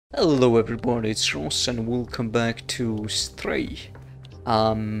Hello everybody, it's Ross and welcome back to Stray.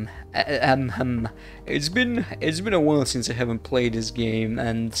 It's been a while since I haven't played this game,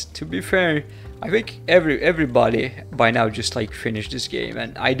 and to be fair, I think everybody by now just like finished this game,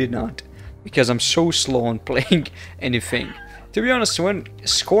 and I did not, because I'm so slow on playing anything. To be honest, when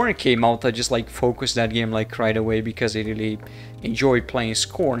Scorn came out, I just like focused that game like right away because I really enjoy playing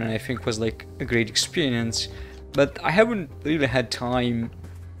Scorn, and I think was like a great experience. But I haven't really had time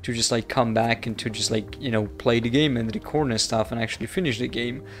to just like come back and to just like, you know, play the game and record and stuff and actually finish the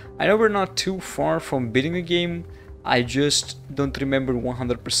game. I know we're not too far from beating the game. I just don't remember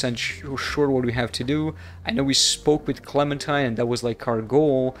 100% sure what we have to do. I know we spoke with Clementine and that was like our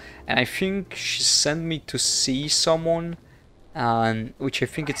goal, and I think she sent me to see someone, which I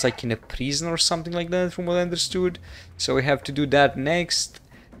think it's like in a prison or something like that from what I understood. So we have to do that next.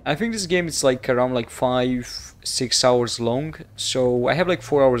 I think this game is like around like 5-6 hours long, so I have like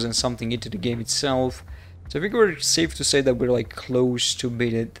 4 hours and something into the game itself, so I think we're safe to say that we're like close to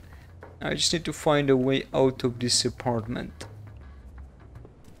beat it. I just need to find a way out of this apartment.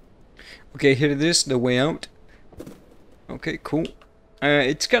 Okay, here it is, the way out. Okay, cool.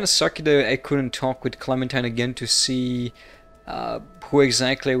 It's kind of sucky that I couldn't talk with Clementine again to see who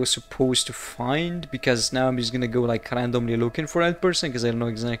exactly I was supposed to find, because now I'm just gonna go like randomly looking for that person because I don't know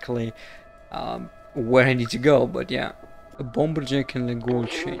exactly where I need to go. But yeah, a bomber jacket and a gold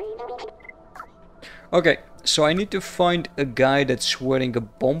chain. Okay, so I need to find a guy that's wearing a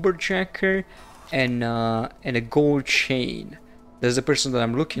bomber jacket and a gold chain. That's the person that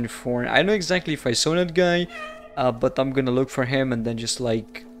I'm looking for. I don't know exactly if I saw that guy, but I'm gonna look for him and then just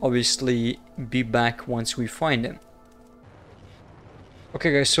like obviously be back once we find him.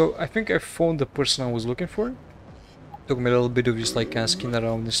 Okay guys, so I think I found the person I was looking for. Took me a little bit of just like asking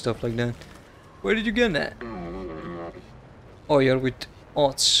around and stuff like that. Where did you get that? Oh, you're with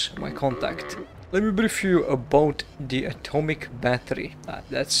Ots, my contact. Let me brief you about the atomic battery.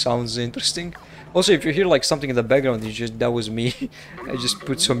 That sounds interesting. Also, if you hear like something in the background, that was me. I just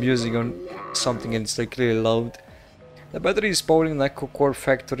put some music on something and it's like really loud. The battery is powering the Echo Core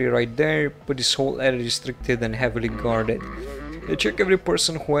factory right there, but this whole area is restricted and heavily guarded. They check every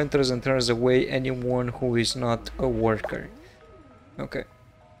person who enters and turns away anyone who is not a worker. Okay.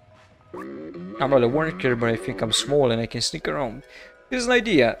 I'm not a worker, but I think I'm small and I can sneak around. Here's an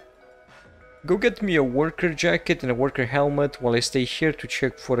idea. Go get me a worker jacket and a worker helmet while I stay here to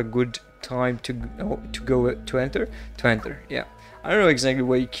check for a good time to enter. Yeah. I don't know exactly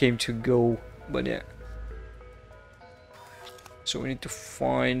where he came to go, but yeah. So we need to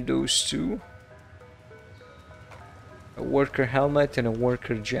find those two. A worker helmet and a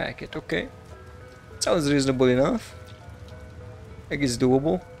worker jacket. Okay, sounds reasonable enough. I guess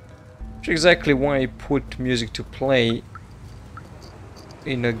doable. Not exactly why I put music to play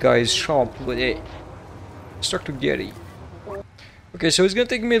in a guy's shop, but hey, start to get it. Okay, so it's gonna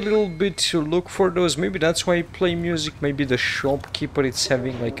take me a little bit to look for those. Maybe that's why I play music. Maybe the shopkeeper is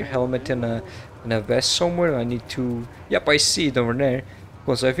having like a helmet and a vest somewhere. I need to. Yep, I see it over there.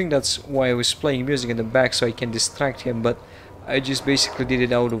 Because I think that's why I was playing music in the back, so I can distract him, but I just basically did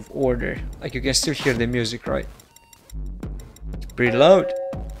it out of order. Like, you can still hear the music, right? It's pretty loud.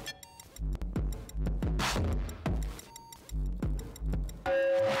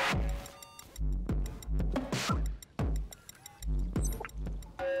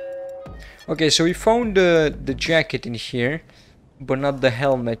 Okay, so we found the jacket in here, but not the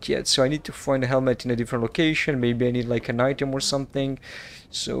helmet yet. So I need to find a helmet in a different location. Maybe I need like an item or something.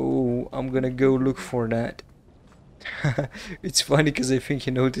 So I'm gonna go look for that. It's funny because I think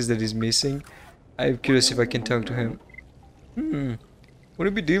he noticed that he's missing. I'm curious if I can talk to him. Would I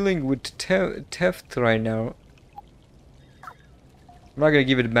be dealing with theft right now? I'm not gonna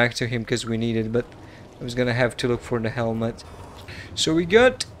give it back to him because we need it, but I was gonna have to look for the helmet. So we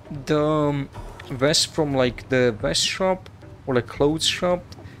got the vest from like the vest shop or a clothes shop,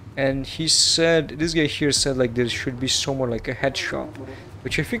 and he said, this guy here said like there should be somewhere like a head shop,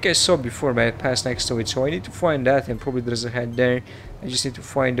 which I think I saw before but I passed next to it, so I need to find that, and probably there's a head there. I just need to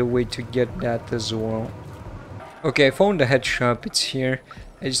find a way to get that as well. Okay, I found the head shop, it's here.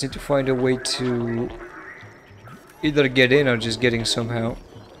 I just need to find a way to either get in or just get in somehow.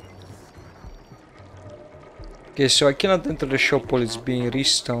 Okay, so I cannot enter the shop while it's being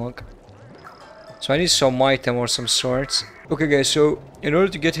restocked, so I need some item or some sorts. Okay guys, so in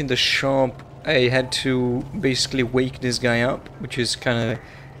order to get in the shop, I had to basically wake this guy up, which is kind of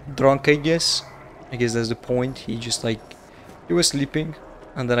drunk, I guess. I guess that's the point. He just like, he was sleeping,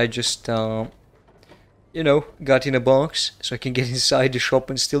 and then I just, you know, got in a box so I can get inside the shop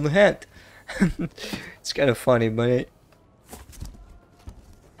and steal the hat. It's kind of funny, but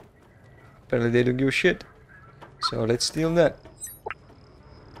Apparently they don't give a shit. So let's steal that.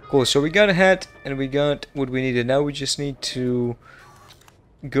 Cool, so we got a hat and we got what we needed. Now we just need to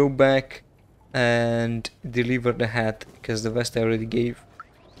go back and deliver the hat, because the vest I already gave.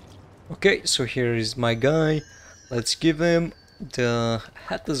 Okay, so here is my guy. Let's give him the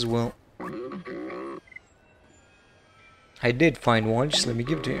hat as well. I did find one, just let me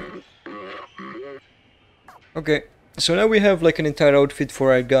give it to him. Okay, so now we have like an entire outfit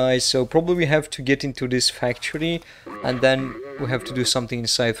for our guys, so probably we have to get into this factory and then we have to do something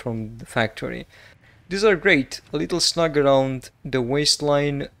inside from the factory. These are great, a little snug around the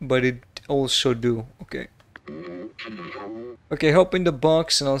waistline, but it also do. Okay. Okay, hop in the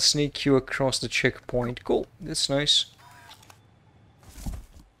box and I'll sneak you across the checkpoint. Cool, that's nice.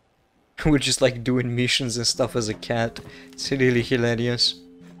 We're just like doing missions and stuff as a cat. It's really hilarious.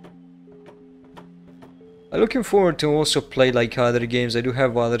 I'm looking forward to also play like other games. I do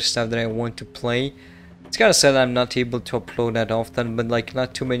have other stuff that I want to play. It's kind of sad I'm not able to upload that often, but like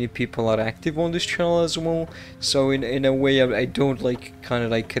not too many people are active on this channel as well. So in a way I don't like kind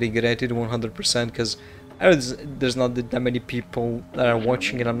of like regret it 100%, because there's not that many people that are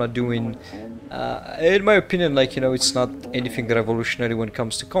watching it. I'm not doing, in my opinion, like, you know, it's not anything revolutionary when it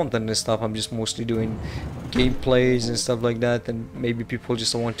comes to content and stuff. I'm just mostly doing gameplays and stuff like that, and maybe people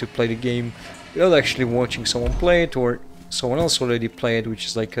just want to play the game without actually watching someone play it, or someone else already play it, which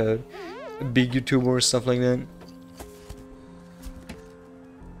is like a big YouTuber or stuff like that.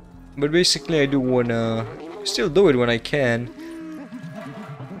 But basically I do wanna still do it when I can,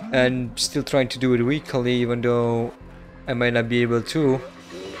 and still trying to do it weekly, even though I might not be able to,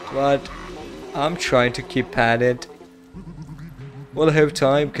 but I'm trying to keep at it. Well, I have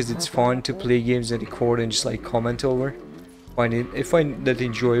time because it's fun to play games and record and just like comment over. I find that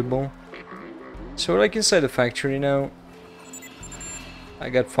enjoyable. So we're like inside the factory now. I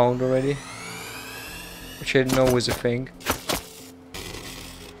got found already, which I didn't know was a thing.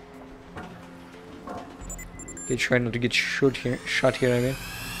 Okay, try not to get shot here. I mean,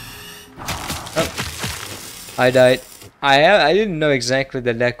 oh, I died. I didn't know exactly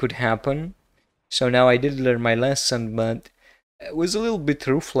that could happen, so now I did learn my lesson, but it was a little bit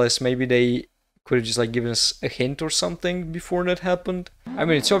ruthless. Maybe they could have just like given us a hint or something before that happened. I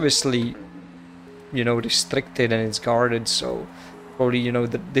mean, it's obviously, you know, restricted and it's guarded, so probably, you know,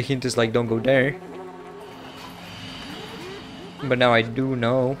 the hint is like, don't go there. But now I do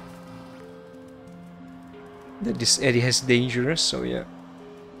know that this area is dangerous, so yeah,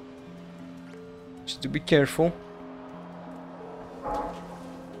 just to be careful.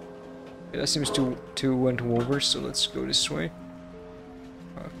 Okay, that seems to went over, so let's go this way.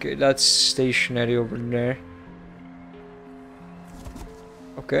 Okay, that's stationary over there.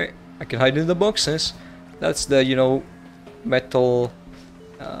 Okay, I can hide in the boxes. That's the, you know, metal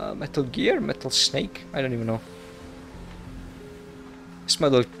gear, metal snake. I don't even know. This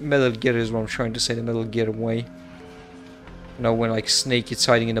metal gear is what I'm trying to say. The metal gear way. You know, when like Snake is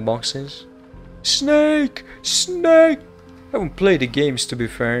hiding in the boxes. Snake, Snake. I haven't played the games, to be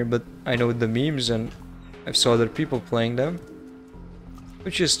fair, but I know the memes and I've saw other people playing them,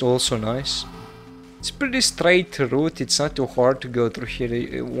 which is also nice. It's pretty straight route. It's not too hard to go through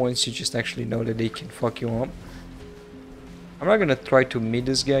here once you just actually know that they can fuck you up. I'm not gonna try to meet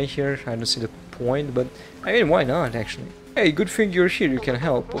this guy here. I don't see the point, but I mean, why not actually? Hey, good thing you're here. You can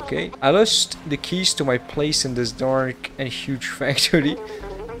help, okay? I lost the keys to my place in this dark and huge factory.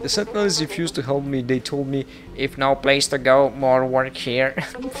 The sentinels refused to help me. They told me, if no place to go, more work here.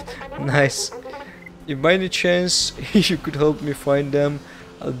 Nice. If by any chance you could help me find them,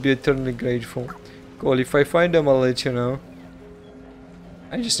 I'll be eternally grateful. Cool, if I find them, I'll let you know.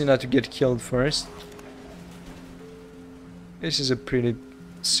 I just need not to get killed first. This is a pretty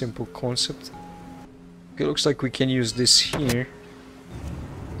simple concept. Okay, looks like we can use this here,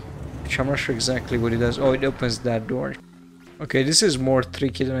 which I'm not sure exactly what it does. Oh, it opens that door. Okay, this is more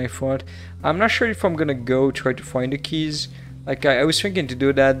tricky than I thought. I'm not sure if I'm gonna go try to find the keys. Like I was thinking to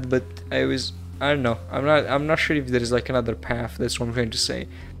do that, but I don't know. I'm not sure if there is like another path. That's what I'm trying to say.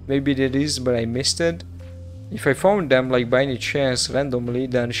 Maybe there is, but I missed it. If I found them like by any chance randomly,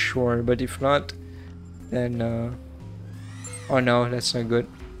 then sure. But if not, then oh no, that's not good.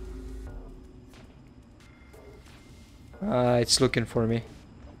 It's looking for me.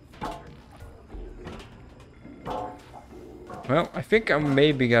 Well, I think I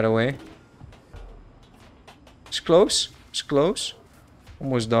maybe got away. It's close. It's close.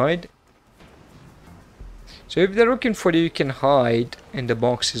 Almost died. So if they're looking for you, you can hide in the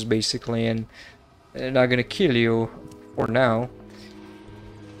boxes basically, and they're not gonna kill you for now.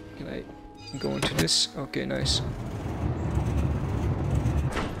 Can I go into this? Okay, nice.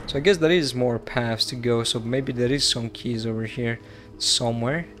 So I guess there is more paths to go, so maybe there is some keys over here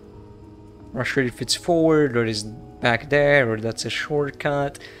somewhere. I'm not sure if it's forward or is back there or that's a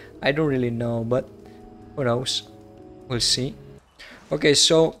shortcut. I don't really know, but who knows? We'll see. Okay,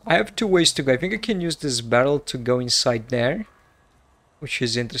 so I have two ways to go. I think I can use this barrel to go inside there, which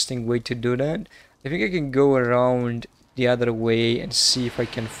is an interesting way to do that. I think I can go around the other way and see if I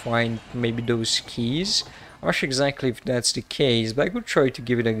can find maybe those keys. I'm not sure exactly if that's the case, but I could try to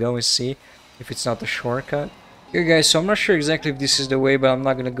give it a go and see if it's not a shortcut. Okay guys, so I'm not sure exactly if this is the way, but I'm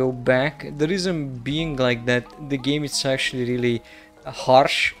not gonna go back. The reason being like that the game is actually really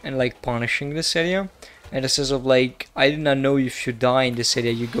harsh and like punishing this area. In the sense of like, I did not know if you die in this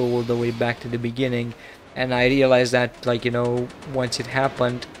area you go all the way back to the beginning. And I realized that, like, you know, once it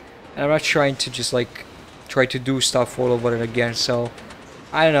happened. And I'm not trying to just like try to do stuff all over it again, so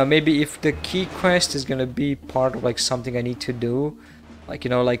I don't know, maybe if the key quest is gonna be part of like something I need to do, like, you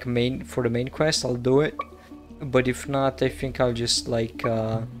know, like for the main quest, I'll do it. But if not, I think I'll just like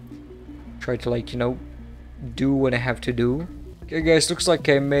try to, like, you know, do what I have to do. Okay guys, looks like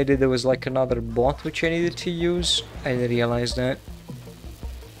I made it. There was like another bot which I needed to use. I didn't realize that.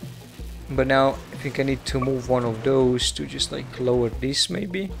 But now I think I need to move one of those to just like lower this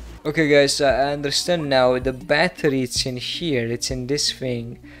maybe. Okay guys, I understand now. The battery, it's in here, it's in this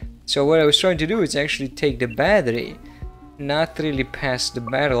thing. So what I was trying to do is actually take the battery, not really pass the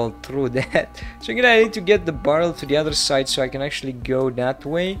barrel through that. So again, I need to get the barrel to the other side so I can actually go that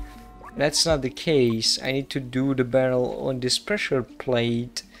way. That's not the case. I need to do the barrel on this pressure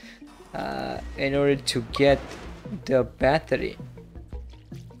plate in order to get the battery.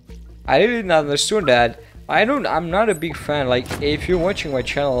 I really did not understand that. I'm not a big fan. Like, if you're watching my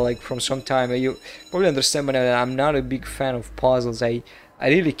channel like from some time, you probably understand by now that I'm not a big fan of puzzles. I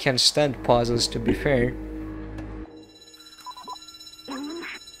really can't stand puzzles, to be fair.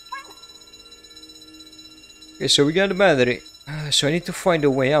 Okay, so we got the battery. So I need to find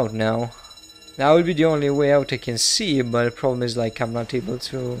a way out now. That would be the only way out I can see, but the problem is like I'm not able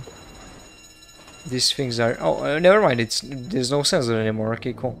to. These things are. Oh, never mind. There's no sensor anymore.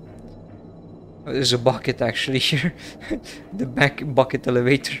 Okay, cool. Oh, there's a bucket actually here. The back bucket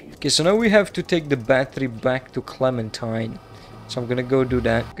elevator. Okay, so now we have to take the battery back to Clementine. So I'm gonna go do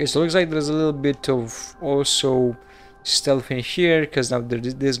that. Okay, so it looks like there's a little bit of also stealth in here, because now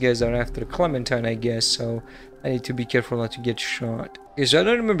these guys are after Clementine, I guess. So I need to be careful not to get shot. Okay, so I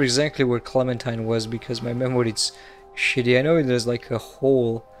don't remember exactly where Clementine was because my memory is shitty. I know there's like a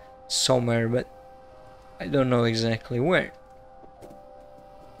hole somewhere, but I don't know exactly where.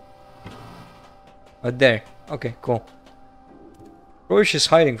 Oh, there. Okay, cool. Probably she's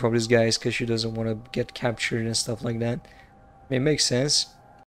hiding from these guys because she doesn't want to get captured and stuff like that. It makes sense.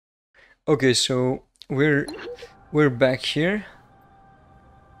 Okay, so we're back here.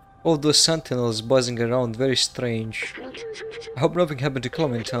 All those sentinels buzzing around, very strange. I hope nothing happened to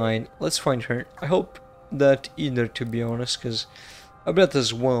Clementine. Let's find her. I hope that either, to be honest, because I bet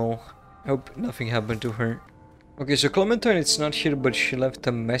as well. I hope nothing happened to her. Okay, so Clementine it's not here, but she left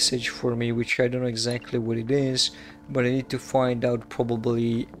a message for me, which I don't know exactly what it is, but I need to find out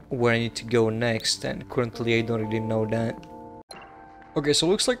probably where I need to go next, and currently I don't really know that. Okay, so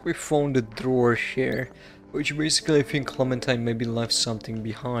looks like we found a drawer here, which basically I think Clementine maybe left something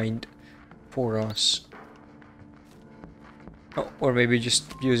behind for us. Oh, or maybe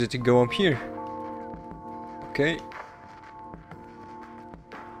just use it to go up here. Okay.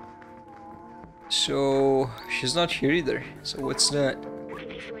 So she's not here either. So what's that?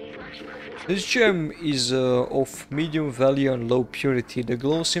 This gem is of medium value and low purity. The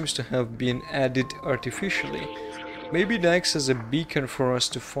glow seems to have been added artificially. Maybe it acts as a beacon for us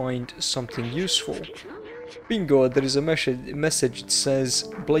to find something useful. Bingo, there is a message that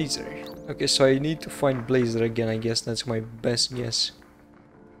says Blazer. Okay, so I need to find Blazer again, I guess that's my best guess.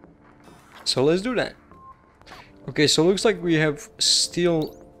 So let's do that. Okay, so looks like we have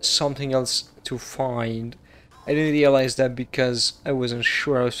still something else to find. I didn't realize that because I wasn't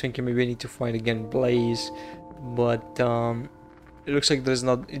sure. I was thinking maybe I need to find again Blaze, but it looks like there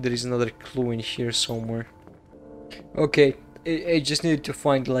is another clue in here somewhere. Okay, I just needed to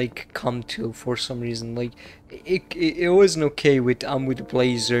find like come to for some reason. Like it wasn't okay with I'm with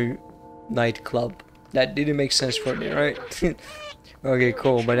Blazer nightclub. That didn't make sense for me, right? Okay,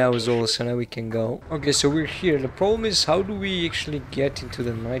 cool, but that was all, so now we can go. Okay, so we're here. The problem is, how do we actually get into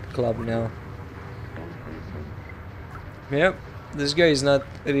the nightclub now? Yep, this guy is not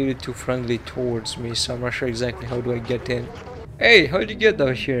really too friendly towards me, so I'm not sure exactly how do I get in. Hey, how did you get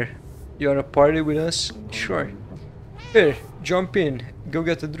down here? You wanna party with us? Sure. Here, jump in. Go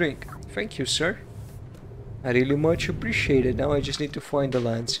get a drink. Thank you, sir. I really much appreciate it. Now I just need to find the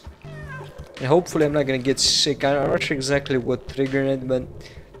lads. And hopefully I'm not gonna get sick. I'm not sure exactly what triggered it, but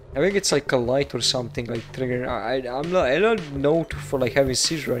I think it's like a light or something like trigger. I don't know for like having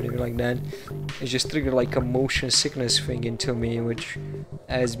seizure or anything like that. It just triggered like a motion sickness thing into me, which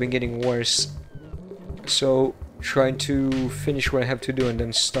has been getting worse. So trying to finish what I have to do and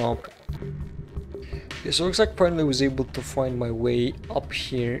then stop. Okay, so it looks like finally I was able to find my way up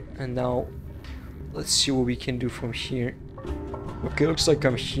here, and now let's see what we can do from here. Okay, looks like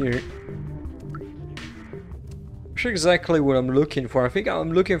I'm here. Not sure exactly what I'm looking for. I think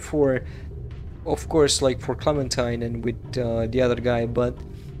I'm looking for, of course, like for Clementine and with the other guy, but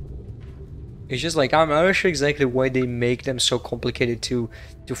it's just like I'm not sure exactly why they make them so complicated to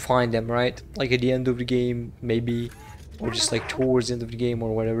find them, right? Like at the end of the game, maybe, or just like towards the end of the game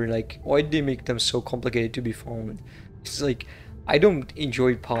or whatever. Like, why do they make them so complicated to be found? It's like I don't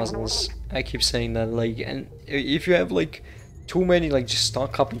enjoy puzzles. I keep saying that, like, and if you have like too many like just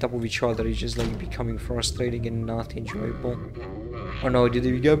stuck up on top of each other, it's just like becoming frustrating and not enjoyable. Oh no, did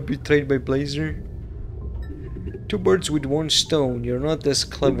we get betrayed by Blazer? Two birds with one stone. You're not as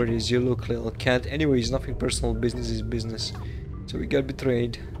clever as you look, little cat. Anyways, nothing personal. Business is business. So we got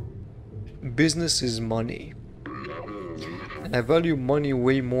betrayed. Business is money. And I value money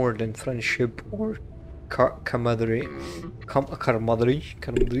way more than friendship or camaraderie. Camaraderie?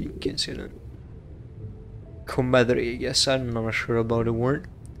 Can't say that. Camaraderie, yes, I'm not sure about the word.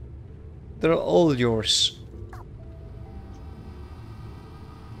 They're all yours.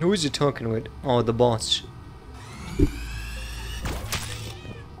 Who is he talking with? Oh, the boss.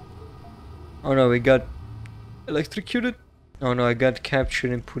 Oh no, we got electrocuted? Oh no, I got captured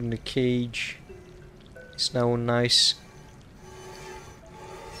and put in a cage. It's now nice.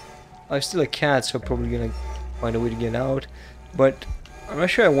 I'm still a cat, so I'm probably gonna find a way to get out. But I'm not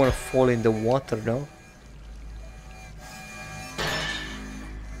sure I want to fall in the water though.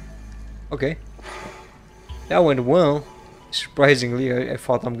 Okay. That went well. Surprisingly, I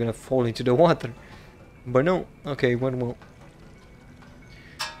thought I'm gonna fall into the water. But no, okay, it went well.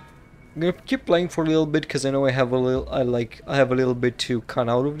 I'm gonna keep playing for a little bit because I know I have a little bit to cut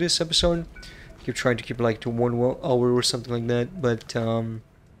out of this episode. Keep trying to keep like to 1 hour or something like that, but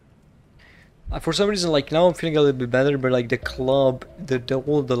for some reason, like now I'm feeling a little bit better. But like the club,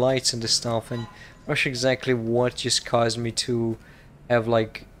 all the lights and the stuff, and I'm not sure exactly what just caused me to have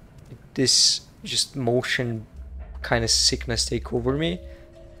like this just motion kind of sickness take over me.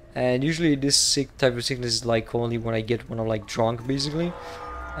 And usually this type of sickness is like only when I get when I'm like drunk basically.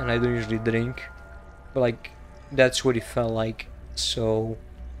 And I don't usually drink, but like that's what it felt like. So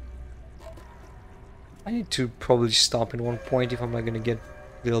I need to probably stop at one point if I'm not gonna get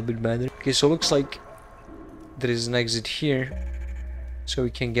a little bit better. Okay, so looks like there is an exit here, so we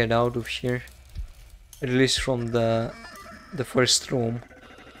can get out of here, at least from the first room.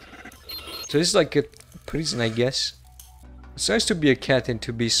 So this is like a prison, I guess. It's nice to be a cat and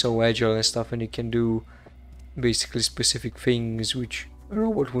to be so agile and stuff, and you can do basically specific things which a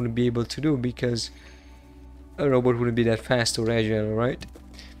robot wouldn't be able to do, because a robot wouldn't be that fast or agile, right?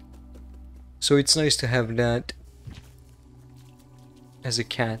 So it's nice to have that as a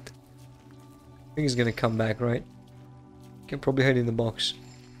cat. I think he's gonna come back, right? Can probably hide in the box.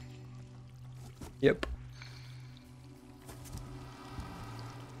 Yep.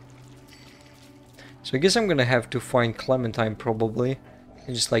 So I guess I'm gonna have to find Clementine probably,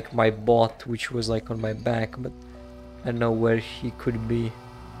 and just like my bot, which was like on my back, but I don't know where he could be.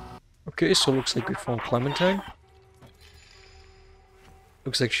 Okay, so looks like we found Clementine.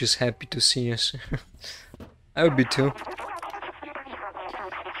 Looks like she's happy to see us. I would be too.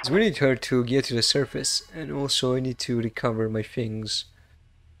 Because we need her to get to the surface, and also I need to recover my things.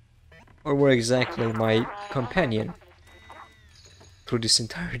 Or more exactly, my companion. Through this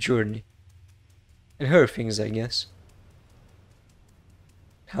entire journey. And her things, I guess.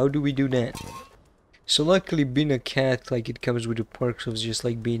 How do we do that? So luckily, being a cat, like it comes with the perks of just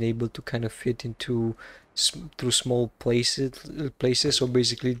like being able to kind of fit into through small places. So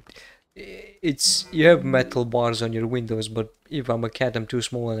basically, it's you have metal bars on your windows, but if I'm a cat, I'm too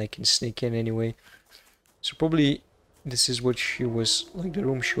small and I can sneak in anyway. So probably this is what she was like, the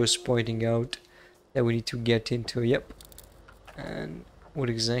room she was pointing out that we need to get into. Yep. And what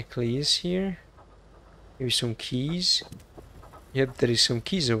exactly is here? Maybe some keys. Yep, there is some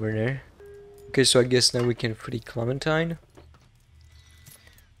keys over there. Okay, so I guess now we can free Clementine.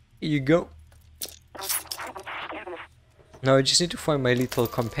 Here you go. Now I just need to find my little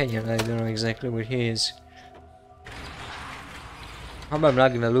companion. I don't know exactly where he is. I'm not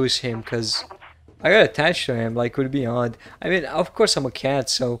gonna lose him because I got attached to him. Like, it would be odd. I mean, of course I'm a cat,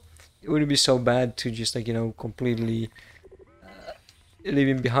 so it wouldn't be so bad to just like, completely leave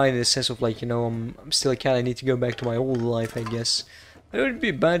him behind in the sense of like, I'm still a cat, I need to go back to my old life, I guess. It wouldn't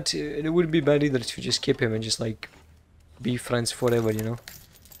be bad, it wouldn't be bad either to just keep him and just like be friends forever.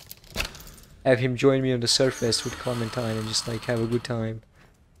 Have him join me on the surface with Clementine and just like have a good time.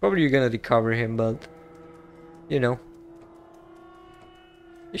 Probably you're gonna recover him, but you know,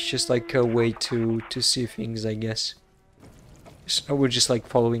 it's just like a way to see things, I guess. So we're just like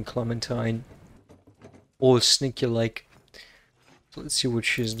following Clementine, all sneaky like. So let's see what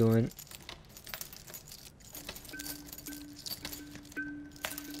she's doing.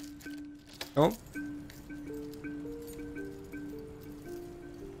 Oh.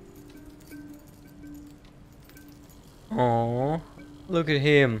 Oh, look at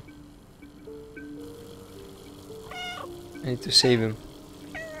him. I need to save him.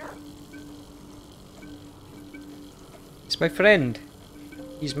 It's my friend.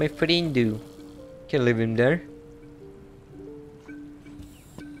 He's my friend, dude. Can leave him there.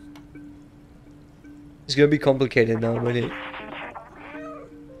 It's gonna be complicated now, but it.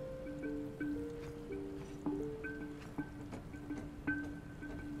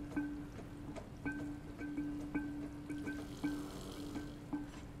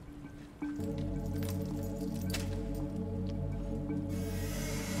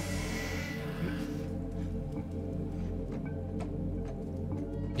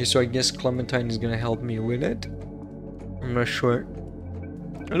 Okay, so I guess Clementine is gonna help me with it. I'm not sure.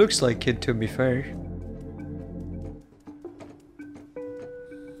 It looks like it, to be fair.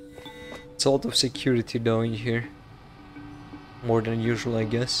 It's a lot of security though in here. More than usual, I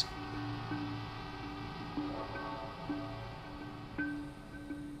guess.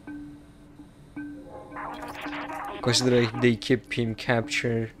 Considering they keep him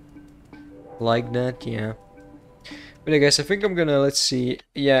captured like that, yeah. But I guess I think I'm gonna, let's see,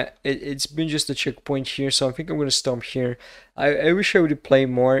 yeah, it's been just a checkpoint here, so I think I'm gonna stop here. I wish I would play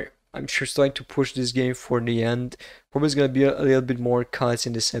more. I'm sure trying to push this game for the end. Probably it's gonna be a little bit more cuts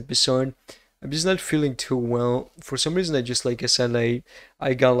in this episode. I'm just not feeling too well. For some reason, I just, like I said,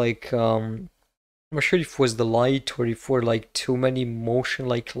 I got like, I'm not sure if it was the light or if were like too many motion,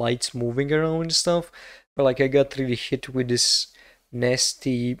 like lights moving around and stuff. But like I got really hit with this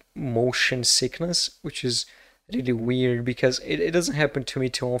nasty motion sickness, which is really weird because it doesn't happen to me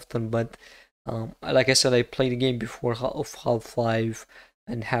too often, but like I said, I played a game before of Half-Life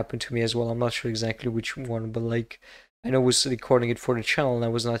and happened to me as well. I'm not sure exactly which one, but like I know I was recording it for the channel and I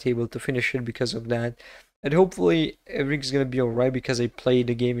was not able to finish it because of that. And hopefully everything's gonna be alright because I played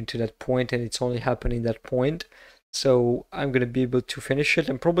the game into that point and it's only happening that point. So I'm gonna be able to finish it.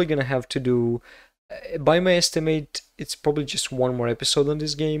 I'm probably gonna have to do, by my estimate, it's probably just one more episode on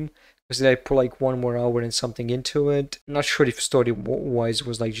this game. Because I put like 1 more hour and something into it. I'm not sure if story-wise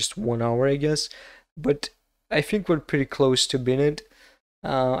was like just 1 hour, I guess. But I think we're pretty close to being it.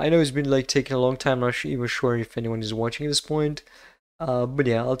 I know it's been like taking a long time. I'm not even sure if anyone is watching at this point. But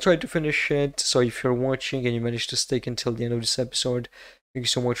yeah, I'll try to finish it. So if you're watching and you managed to stick until the end of this episode, thank you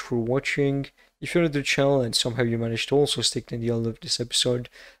so much for watching. If you're new to the channel and somehow you managed to also stick to the end of this episode,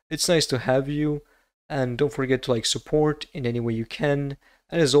 it's nice to have you. And don't forget to like support in any way you can.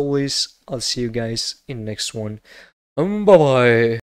 And as always, I'll see you guys in the next one. Bye bye.